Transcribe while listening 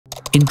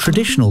In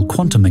traditional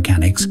quantum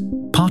mechanics,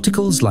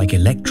 particles like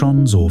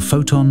electrons or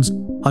photons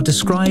are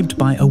described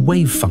by a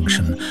wave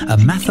function, a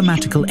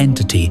mathematical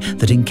entity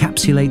that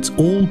encapsulates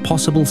all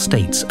possible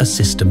states a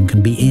system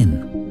can be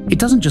in. It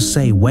doesn't just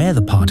say where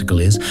the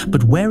particle is,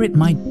 but where it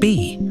might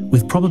be,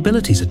 with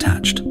probabilities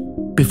attached.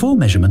 Before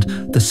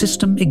measurement, the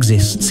system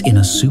exists in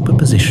a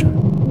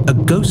superposition, a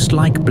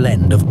ghost-like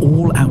blend of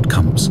all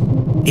outcomes.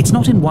 It's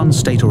not in one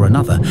state or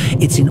another,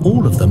 it's in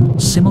all of them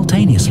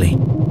simultaneously.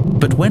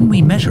 But when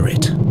we measure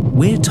it,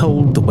 we're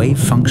told the wave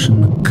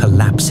function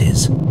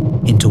collapses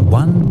into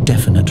one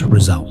definite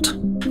result.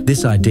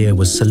 This idea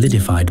was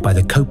solidified by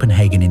the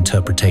Copenhagen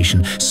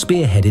interpretation,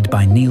 spearheaded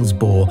by Niels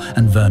Bohr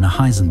and Werner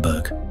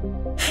Heisenberg.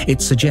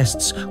 It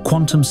suggests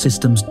quantum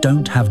systems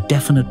don't have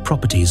definite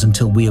properties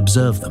until we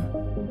observe them.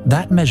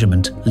 That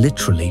measurement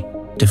literally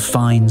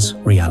defines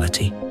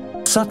reality.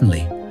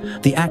 Suddenly,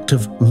 the act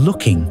of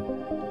looking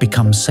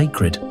becomes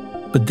sacred,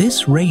 but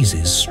this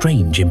raises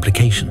strange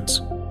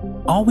implications.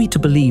 Are we to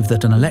believe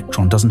that an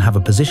electron doesn't have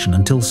a position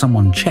until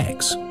someone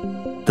checks?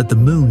 That the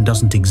moon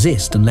doesn't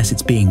exist unless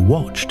it's being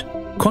watched?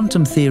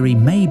 Quantum theory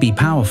may be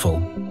powerful,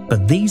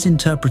 but these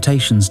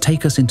interpretations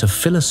take us into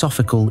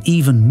philosophical,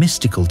 even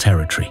mystical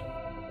territory.